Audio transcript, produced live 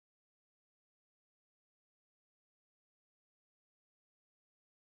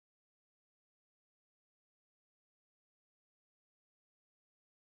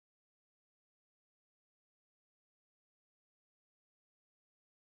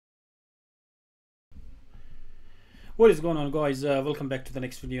What is going on, guys? Welcome back to the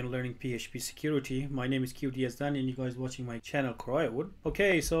next video on learning PHP security. My name is QDSdan and you guys watching my channel Croywood.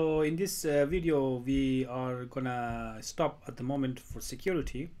 Okay, so in this video we are gonna stop at the moment for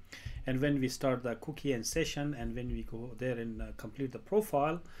security, and when we start the cookie and session and when we go there and complete the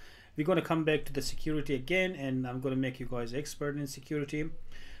profile, we're gonna come back to the security again, and I'm gonna make you guys expert in security.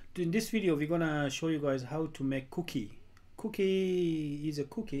 In this video we're gonna show you guys how to make cookie. Cookie is a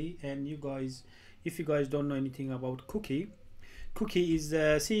cookie, and you guys, if you guys don't know anything about cookie is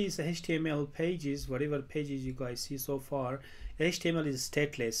see, it's HTML pages. Whatever pages you guys see so far, HTML is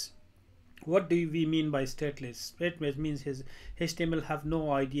stateless. What do we mean by stateless? Stateless means his HTML have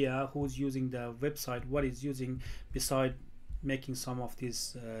no idea who's using the website, what is using, beside making some of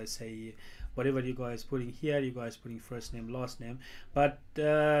this say whatever you guys putting here, you guys putting first name last name, but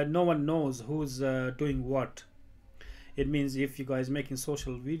no one knows who's doing what. It means if you guys making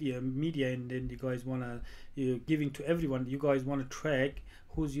social media and then you guys wanna giving to everyone, you guys want to track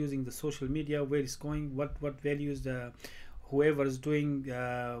who's using the social media, where it's going, what values the whoever is doing,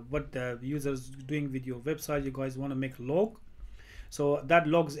 what the users doing with your website. You guys want to make a log, so that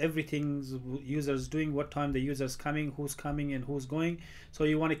logs everything users doing, what time the users coming, who's coming and who's going. So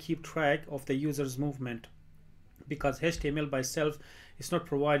you want to keep track of the users movement, because HTML by itself is not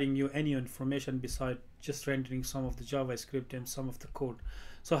providing you any information beside just rendering some of the JavaScript and some of the code.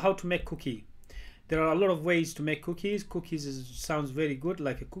 So how to make cookie? There are a lot of ways to make cookies. Sounds very good,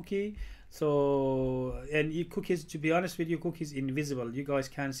 like a cookie. So, and cookies, to be honest with you, cookies invisible. You guys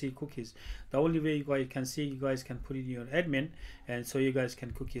can't see cookies. The only way you guys can see, you guys can put in your admin, and so you guys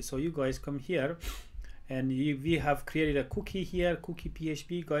can cookie. So you guys come here, and we have created a cookie here, cookie PHP.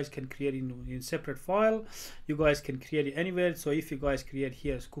 You guys can create in separate file. You guys can create it anywhere. So if you guys create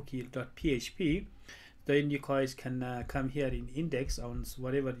here as cookie.php, then you guys can come here in index on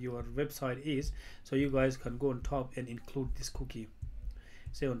whatever your website is. So you guys can go on top and include this cookie.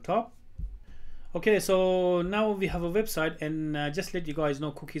 Say on top. Okay, so now we have a website, and just let you guys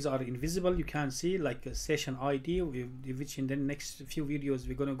know, cookies are invisible. You can't see, like a session ID, which in the next few videos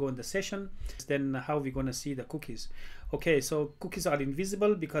we're gonna go in the session. Then how we're gonna see the cookies. Okay, so cookies are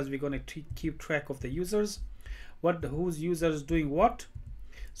invisible because we're gonna keep track of the users, whose users doing what.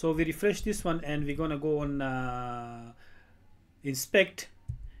 So we refresh this one and we're gonna go on inspect,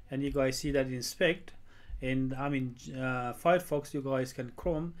 and you guys see that inspect. And I'm in Firefox. You guys can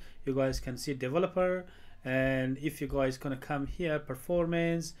Chrome, you guys can see developer, and if you guys gonna come here,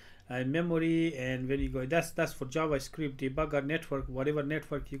 performance and memory, and when you go, that's for JavaScript, debugger, network, whatever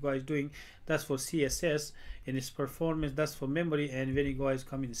network you guys doing, that's for CSS, and its performance, that's for memory. And when you guys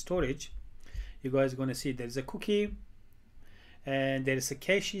come in storage, you guys gonna see there's a cookie, and there is a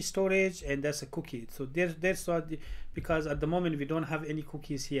cache storage, and that's a cookie. So there's because at the moment we don't have any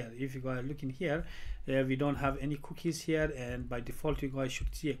cookies here. If you guys looking here, we don't have any cookies here, and by default you guys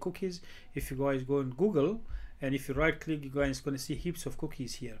should see a cookies. If you guys go in Google and if you right click, you guys going to see heaps of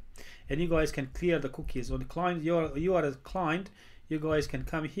cookies here, and you guys can clear the cookies. On the client, you are a client, you guys can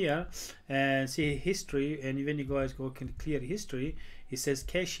come here and see history, and when you guys go can clear history, it says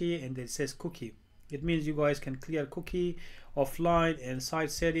cache and it says cookie. It means you guys can clear cookie offline and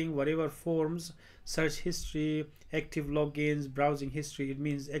site setting, whatever forms, search history, active logins, browsing history. It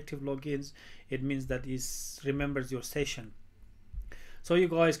means active logins, it means that it remembers your session. So you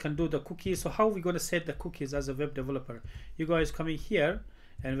guys can do the cookies. So how we going to set the cookies as a web developer? You guys coming here,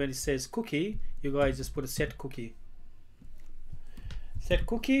 and when it says cookie, you guys just put a set cookie. Set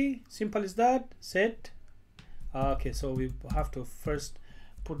cookie, simple as that. Set. Okay, so we have to first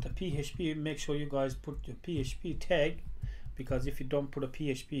put the PHP. Make sure you guys put the PHP tag, because if you don't put a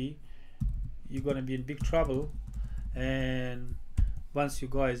PHP, you're gonna be in big trouble. And once you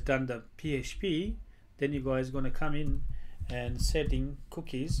guys done the PHP, then you guys gonna come in and setting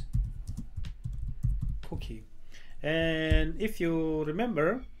cookies, cookie. And if you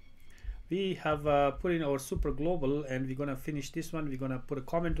remember, we have put in our super global, and we're gonna finish this one. We're gonna put a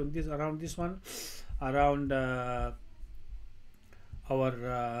comment on this, around this one, around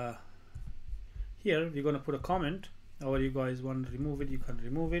our here we're gonna put a comment, or you guys want to remove it, you can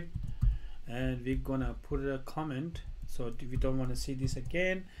remove it, and we're gonna put a comment. So we don't want to see this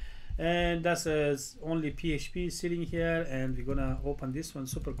again, and that's only PHP sitting here. And we're gonna open this one,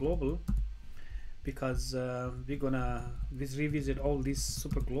 super global, because we're gonna revisit all these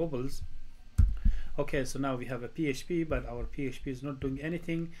super globals. Okay, so now we have a PHP, but our PHP is not doing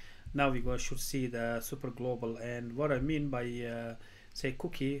anything. Now we should see the super global. And what I mean by say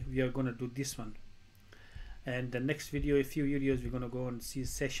cookie, we are gonna do this one, and the next video, a few videos, we're gonna go and see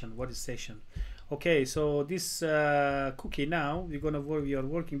session. What is session? Okay, so this cookie, now we are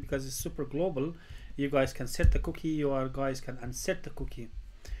working because it's super global, you guys can set the cookie, you guys can unset the cookie.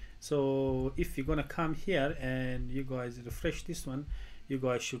 So if you're gonna come here and you guys refresh this one, you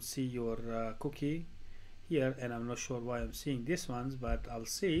guys should see your cookie here, and I'm not sure why I'm seeing these ones, but I'll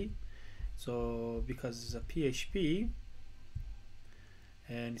see. So because it's a PHP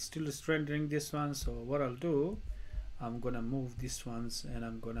and it's still rendering this one, so what I'll do, I'm gonna move these ones, and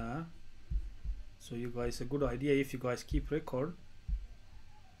I'm gonna, so you guys, a good idea if you guys keep record.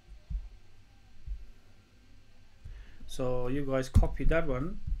 So you guys copy that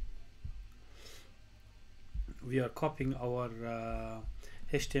one. We are copying our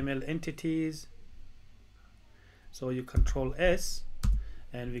HTML entities, so you Control S,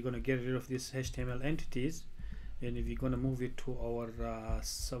 and we're going to get rid of these HTML entities, and we're going to move it to our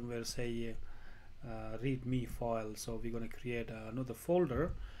somewhere, say readme file. So we're going to create another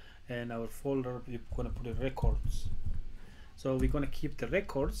folder, and our folder we're going to put in records. So we're going to keep the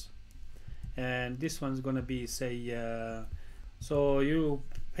records, and this one's going to be, say so you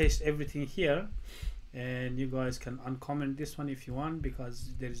paste everything here, and you guys can uncomment this one if you want,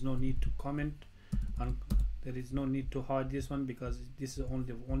 because there is no need to comment, there is no need to hide this one, because this is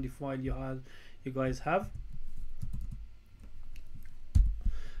only file you guys have.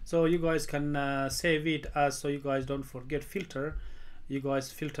 So you guys can save it as, so you guys don't forget filter. You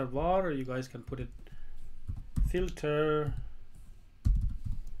guys filter var, or you guys can put it filter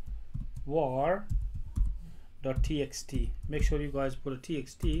var .txt. Make sure you guys put a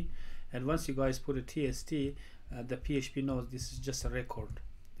txt, and once you guys put a txt, the PHP knows this is just a record.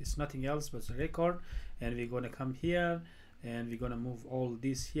 It's nothing else but a record. And we're going to come here, and we're going to move all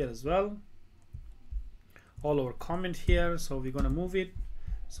this here as well, all our comment here. So we're going to move it.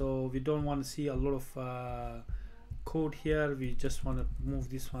 So we don't want to see a lot of code here. We just want to move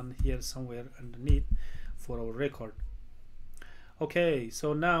this one here somewhere underneath for our record. Okay,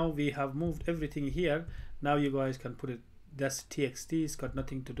 so now we have moved everything here. Now you guys can put it, that's txt, it's got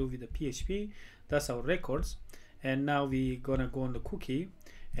nothing to do with the PHP. That's our records. And now we're gonna go on the cookie,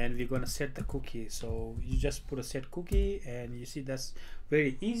 and we're gonna set the cookie. So you just put a set cookie, and you see that's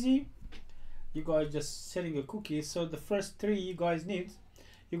very easy. You guys just setting a cookie. So the first three you guys need,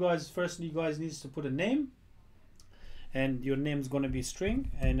 you guys needs to put a name, and your name is gonna be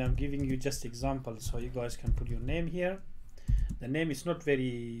string, and I'm giving you just examples, so you guys can put your name here. The name is not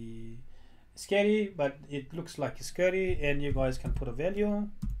very scary, but it looks like scary, and you guys can put a value.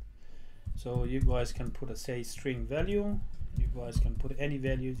 So you guys can put a, say, string value. You guys can put any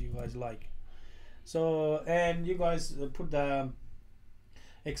values you guys like. So, and you guys put the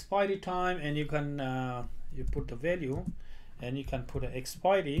expiry time, and you can you put the value, and you can put an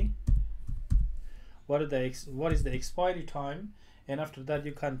expiry. What is the expiry time? And after that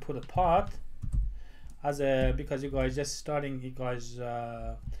you can put a path as a, because you guys just starting, you guys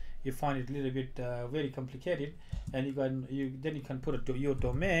you find it a little bit very complicated, and then you can put your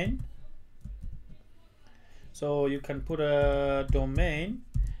domain. So you can put a domain,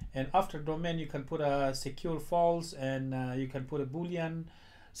 and after domain you can put a secure false, and you can put a boolean.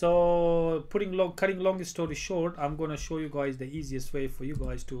 So cutting long story short, I'm going to show you guys the easiest way for you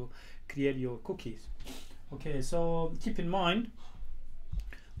guys to create your cookies. Okay, so keep in mind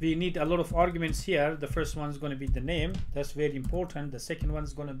we need a lot of arguments here. The first one is going to be the name, that's very important. The second one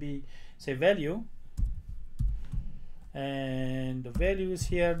is going to be, say, value, and the values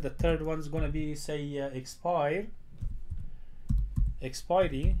here. The third one is going to be, say, expiry.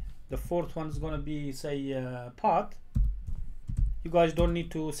 The fourth one is going to be, say, path. You guys don't need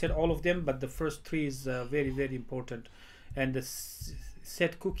to set all of them, but the first three is very important. And the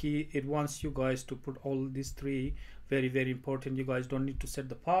set cookie, it wants you guys to put all these three, very important. You guys don't need to set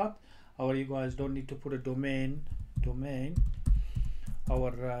the path, or you guys don't need to put a domain,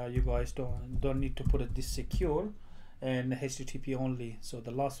 or you guys don't need to put this secure, and HTTP only. So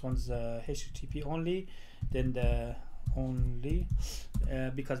the last one's HTTP only, then the only,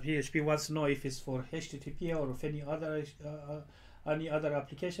 because PHP wants to know if it's for HTTP or if any other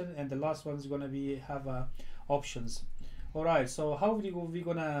application, and the last one is going to be have options. All right, so how we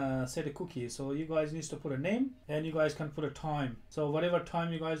gonna set a cookie? So you guys need to put a name, and you guys can put a time. So whatever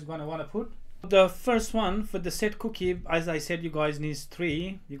time you guys gonna want to put. The first one for the set cookie, as I said, you guys need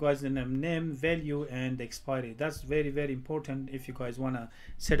three. You guys need a name, value, and expiry. That's very important if you guys wanna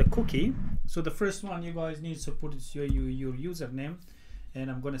set a cookie. So the first one you guys need to put is your username, and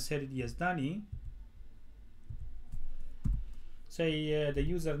I'm gonna set it as Danny. Say the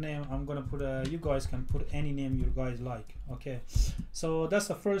username, I'm gonna put you guys can put any name you guys like. Okay, so that's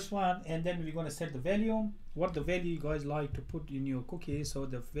the first one, and then we're gonna set the value, what the value you guys like to put in your cookie. So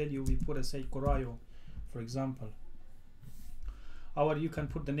the value we put, say, Corayo, for example, or you can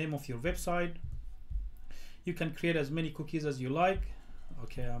put the name of your website, You can create as many cookies as you like.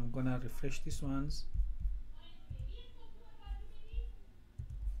 Okay, I'm gonna refresh these ones.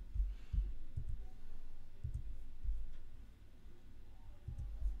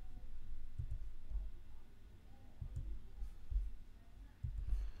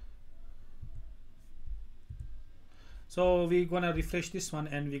 So we're gonna refresh this one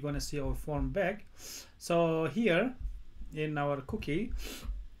and we're gonna see our form back. So here in our cookie,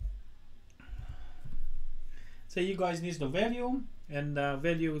 so you guys need the value, and the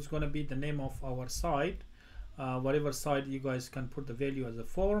value is gonna be the name of our site. Whatever site you guys can put the value as a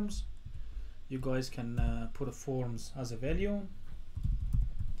forms. You guys can put a forms as a value.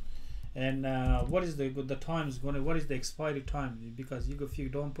 And what is the time is gonna, what is the expiry time? Because if you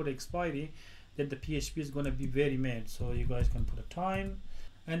don't put expiry, then the PHP is gonna be very mad. So you guys can put a time,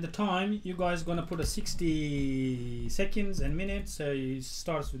 and the time you guys gonna put a 60 seconds and minutes. So it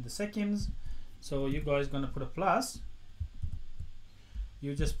starts with the seconds. So you guys gonna put a plus.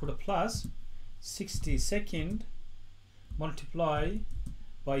 You just put a plus 60 second multiply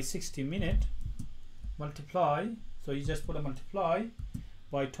by 60 minute multiply. So you just put a multiply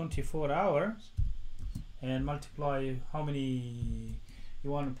by 24 hours and multiply how many you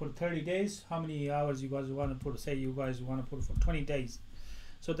want to put. 30 days, how many hours you guys want to put. Say you guys want to put for 20 days.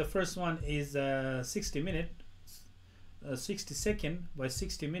 So the first one is 60 minute 60 second by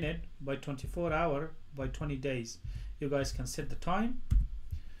 60 minute by 24 hour by 20 days. You guys can set the time.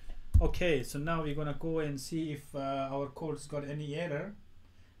 Okay, so now we're gonna go and see if our code's got any error.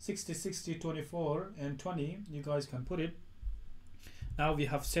 60, 60, 24 and 20, you guys can put it. Now we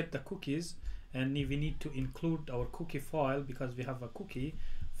have set the cookies, and we need to include our cookie file because we have a cookie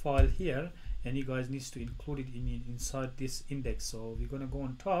file here, and you guys need to include it inside this index. So we're gonna go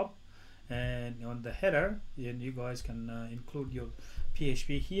on top and on the header, and you guys can include your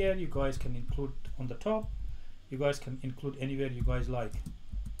PHP here. You guys can include on the top. You guys can include anywhere you guys like,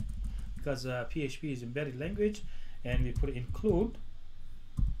 because PHP is embedded language. And we put include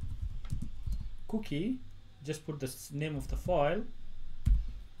cookie. Just put the name of the file.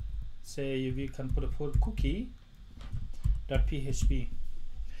 Say we can put a cookie.php.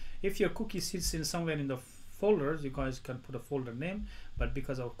 If your cookie sits in somewhere in the folders, you guys can put a folder name, but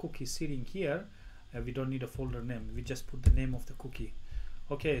because our cookie is sitting here, we don't need a folder name. We just put the name of the cookie.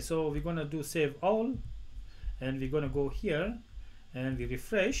 Okay, so we're gonna do save all, and we're gonna go here and we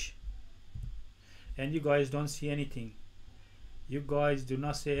refresh, and you guys don't see anything. You guys do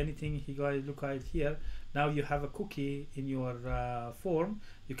not say anything. You guys look at here. Now you have a cookie in your form.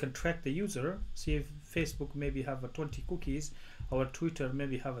 You can track the user. See if Facebook maybe have 20 cookies, or Twitter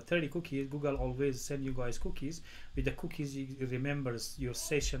maybe have 30 cookies. Google always send you guys cookies. With the cookies, it remembers your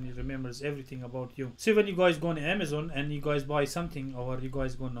session. It remembers everything about you. So when you guys go on Amazon and you guys buy something, or you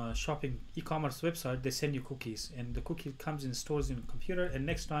guys go on a shopping e-commerce website, they send you cookies, and the cookie comes in stores in the computer, and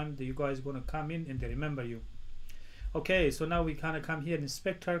next time you guys gonna come in and they remember you. Okay, so now we kind of come here,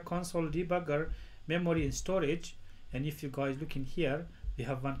 inspector, console, debugger, memory and storage, and if you guys look in here, we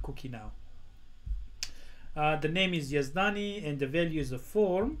have one cookie now. The name is Yazdani and the value is a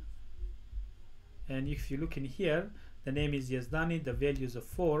form. And if you look in here, the name is Yazdani, the value is a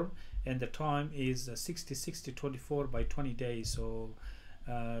form, and the time is 60, 60, 24 by 20 days. So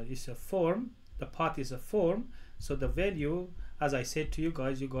it's a form. The path is a form. So the value, as I said to you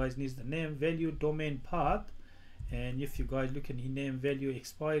guys need the name, value, domain, path. And if you guys look in name, value,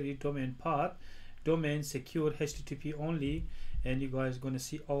 expiry, domain, path, domain, secure, HTTP only, and you guys gonna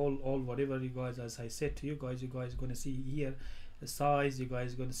see all whatever you guys, as I said to you guys gonna see here the size. You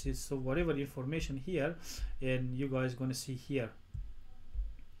guys gonna see, so whatever information here, and you guys gonna see here.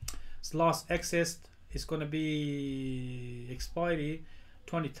 So last accessed is gonna be expiry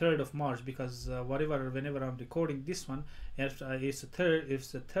 23rd of March, because whenever I'm recording this one, it's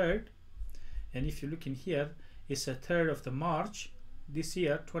the third, and if you look in here, it's the 3rd of the March this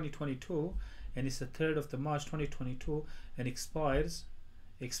year 2022, and it's the 3rd of the March 2022, and expires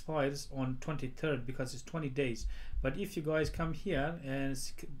on 23rd because it's 20 days. But if you guys come here and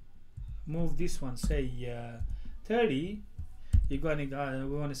move this one, say 30, you're gonna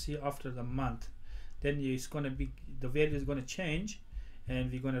we want to see after the month, then it's gonna be, the value is gonna change, and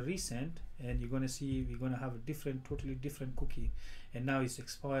we're gonna resend, and you're gonna see we're gonna have a totally different cookie, and now it's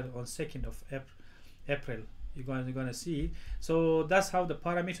expired on 2nd of April. You guys are gonna see. So that's how the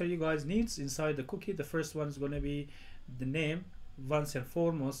parameter you guys needs inside the cookie. The first one is gonna be the name. Once and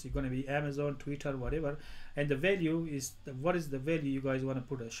foremost, you're gonna be Amazon, Twitter, whatever, and the value is what is the value you guys want to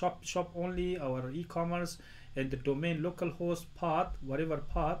put, a shop only, or e-commerce, and the domain, localhost, path, whatever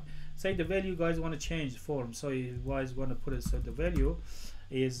path. Say the value you guys want to change form, so you guys want to put it. So the value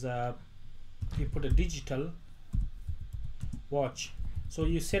is you put a digital watch. So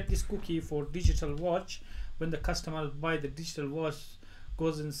you set this cookie for digital watch. When the customer buy the digital watch,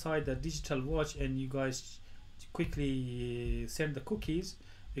 goes inside the digital watch, and you guys quickly send the cookies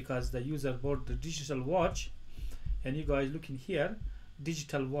because the user bought the digital watch. And you guys look in here,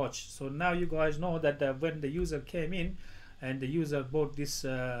 digital watch. So now you guys know that when the user came in and the user bought this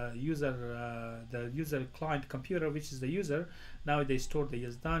the user client computer, which is the user, now they store the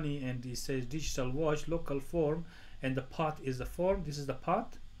Yazdani, and it says digital watch local form, and the path is the form. This is the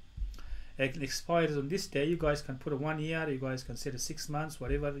path. It expires on this day. You guys can put a 1 year, you guys can set a 6 months,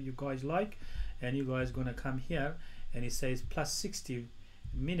 whatever you guys like, and you guys gonna come here and it says plus 60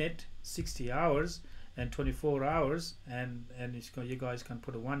 minute, 60 hours and 24 hours, and you guys can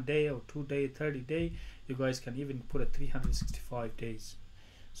put a 1 day or 2 day, 30 day. You guys can even put a 365 days.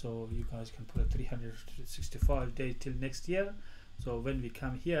 So you guys can put a 365 days till next year. So when we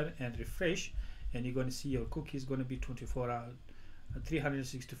come here and refresh, and you're going to see your cookie is going to be 24 hours,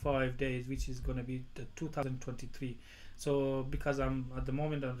 365 days, which is going to be the 2023. So because I'm at the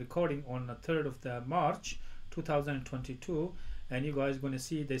moment I'm recording on the 3rd of the March 2022, and you guys going to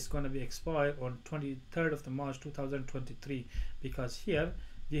see this going to be expired on 23rd of the March 2023, because here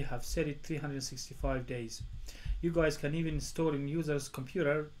we have set it 365 days. You guys can even store in users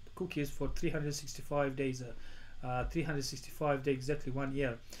computer cookies for 365 days, 365 days, exactly 1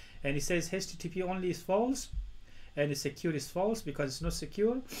 year. And it says HTTP only is false, and it's secure is false because it's not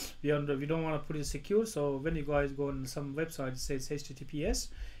secure. We don't want to put it secure. So when you guys go on some website, it says HTTPS,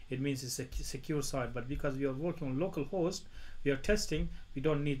 it means it's a secure site. But because we are working on local host, we are testing, we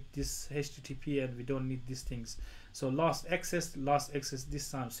don't need this HTTP and we don't need these things. So last access this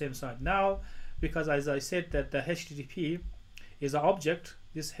time, same site. Now, because as I said that the HTTP is an object,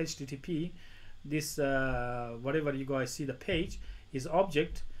 this HTTP, this whatever you guys see the page is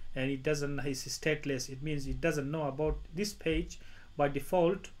object, and it doesn't, it's stateless. It means it doesn't know about this page by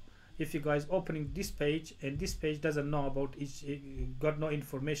default. If you guys opening this page and this page doesn't know about each, got no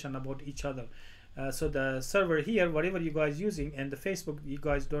information about each other. So the server here, whatever you guys using, and the Facebook, you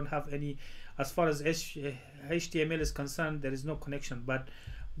guys don't have any, as far as HTML is concerned, there is no connection. But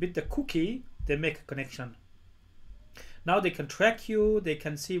with the cookie, they make a connection. Now they can track you, they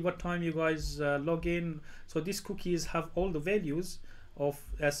can see what time you guys log in. So these cookies have all the values of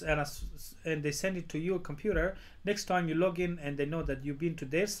and they send it to your computer. Next time you log in, and they know that you've been to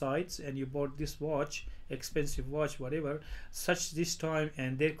their sites and you bought this watch, expensive watch, whatever, such this time,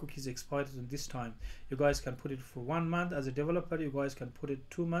 and their cookies expired on this time. You guys can put it for 1 month. As a developer, you guys can put it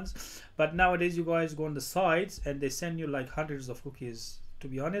 2 months. But nowadays you guys go on the sites and they send you like hundreds of cookies. To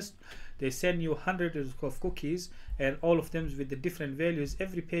be honest, they send you hundreds of cookies, and all of them with the different values.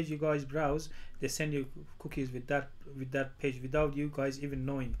 Every page you guys browse, they send you cookies with that page without you guys even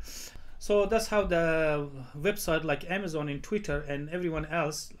knowing. So that's how the website like Amazon and Twitter and everyone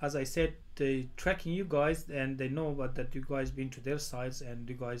else, as I said, they tracking you guys, and they know that you guys been to their sites, and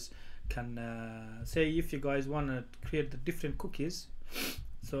you guys can say if you guys want to create the different cookies.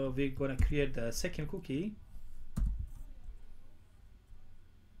 So we're gonna create the second cookie.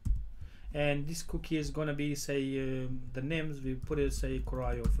 And this cookie is gonna be, say, the names we put it, say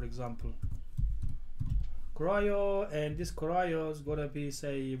Corayo, for example, Corayo, and this Corayo is gonna be,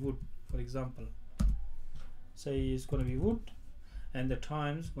 say, wood, for example. Say it's gonna be wood, and the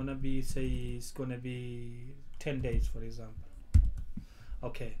time's gonna be, say, it's gonna be 10 days, for example.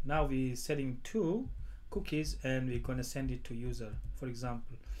 Okay, now we're setting 2 cookies, and we're gonna send it to user, for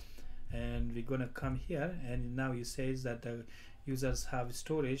example. And we're gonna come here, and now it says that the users have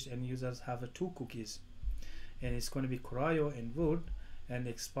storage and users have 2 cookies, and it's going to be Corayo and wood, and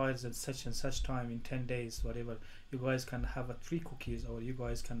expires at such and such time in 10 days, whatever. You guys can have 3 cookies, or you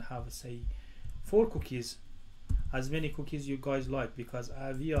guys can have, say, 4 cookies, as many cookies you guys like, because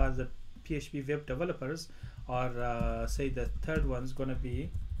we are the PHP web developers, or say the third one's gonna be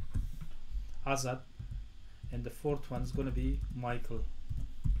Azad, and the 4th one's gonna be Michael.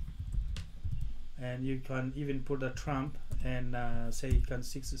 And you can even put a Trump, and say you can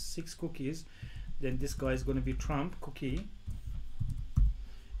 6 cookies. Then this guy is going to be Trump cookie,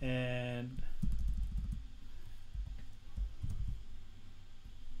 and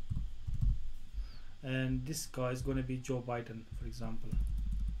this guy is going to be Joe Biden, for example,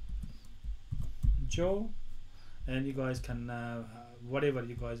 Joe. And you guys can whatever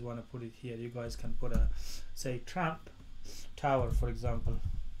you guys want to put it here. You guys can put a, say, Trump Tower, for example.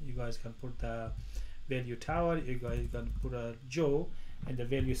 You guys can put the value tower. You guys can put a Joe and the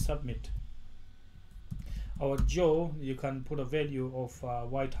value submit. Our Joe, you can put a value of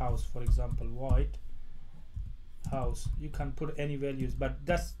White House, for example, White house. You can put any values, but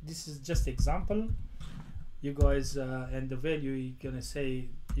this is just example, you guys. And the value you're gonna say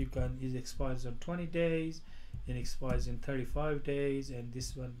you can is expires on 20 days and expires in 35 days, and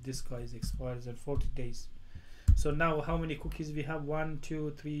this guy expires in 40 days. So now how many cookies we have? 1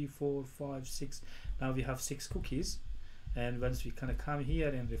 2 3 4 5 6. Now we have 6 cookies, and once we kind of come here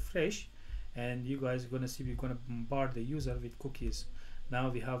and refresh, and you guys are gonna see we're gonna bombard the user with cookies. Now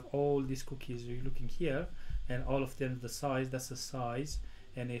we have all these cookies. You're looking here, and all of them, the size, that's the size,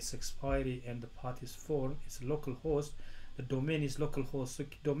 and its expiry, and the path is 4. It's local host. The domain is local host. So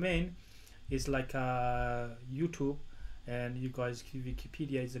domain is like YouTube, and you guys,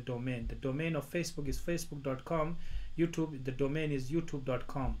 Wikipedia is the domain. The domain of Facebook is facebook.com. YouTube, the domain is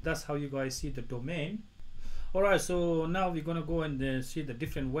youtube.com. That's how you guys see the domain. Alright, so now we're gonna go and see the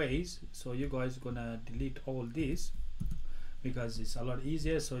different ways. So you guys gonna delete all this because it's a lot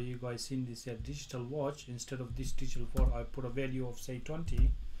easier. So you guys seen this digital watch. Instead of this digital watch, I put a value of say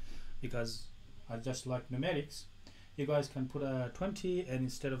 20 because I just like numerics. You guys can put a 20, and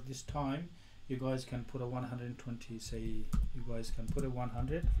instead of this time, you guys can put a 120. Say you guys can put a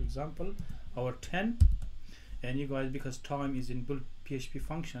 100, for example, or 10. And you guys, because time is in built PHP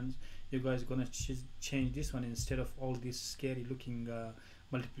functions, you guys gonna change this one. Instead of all this scary looking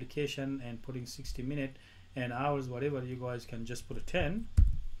multiplication and putting 60 minutes and hours, whatever, you guys can just put a 10,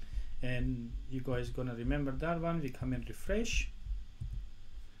 and you guys gonna remember that one. We come and refresh,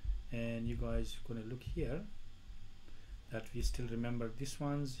 and you guys gonna look here that we still remember this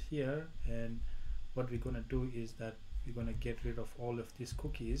ones here. And what we're gonna do is that we're gonna get rid of all of these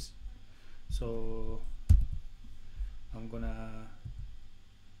cookies. So I'm gonna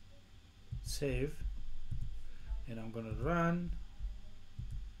save, and I'm gonna run.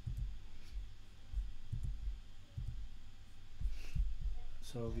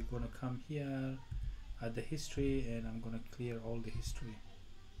 So we're gonna come here at the history, and I'm gonna clear all the history,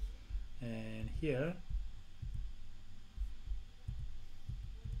 and here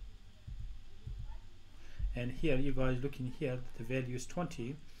you guys looking here, the value is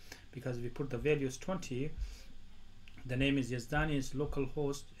 20 because we put the value is 20. The name is Yazdani, is local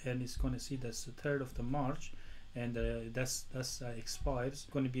host, and it's going to see that's the 3rd of the March, and that's expires. It's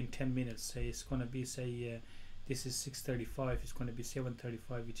going to be in 10 minutes. Say it's going to be this is 6:35. It's going to be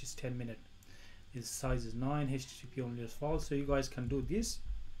 7:35, which is 10 minutes. Its size is 9. HTTP only is false. So you guys can do this.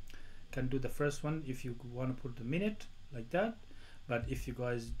 Can do the first one if you want to put the minute like that. But if you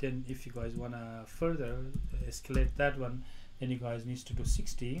guys want to further escalate that one, then you guys needs to do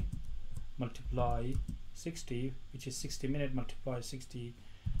 60 multiply 60, which is 60 minutes multiply 60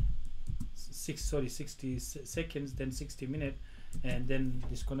 seconds, then 60 minutes, and then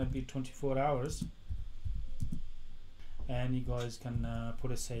it's gonna be 24 hours. And you guys can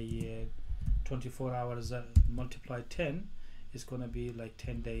put a say 24 hours multiply 10 is gonna be like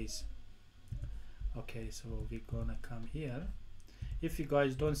 10 days. Okay, so we're gonna come here. If you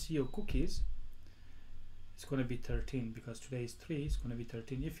guys don't see your cookies, it's going to be 13 because today is 3. It's going to be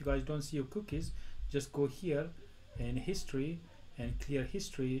 13. If you guys don't see your cookies, just go here and history and clear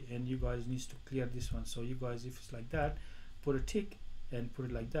history, and you guys needs to clear this one. So you guys, if it's like that, put a tick and put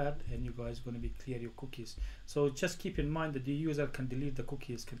it like that, and you guys going to be clear your cookies. So just keep in mind that the user can delete the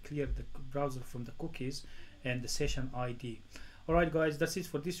cookies, can clear the browser from the cookies and the session ID. Alright guys, that's it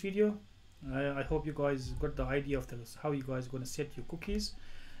for this video. I hope you guys got the idea of how you guys going to set your cookies,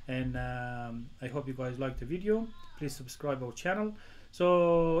 and I hope you guys like the video. Please subscribe our channel.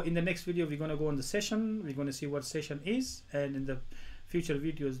 So in the next video we're going to go on the session. We're going to see what session is, and in the future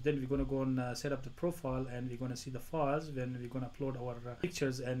videos then we're going to go and set up the profile, and we're going to see the files when we're going to upload our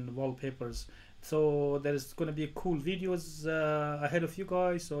pictures and wallpapers. So there's going to be cool videos ahead of you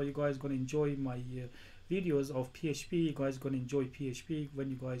guys, so you guys going to enjoy my videos of PHP. You guys going to enjoy PHP when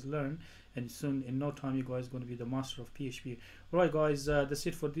you guys learn, and soon in no time you guys going to be the master of PHP. Alright guys, that's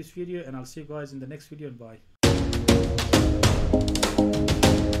it for this video, and I'll see you guys in the next video, and bye.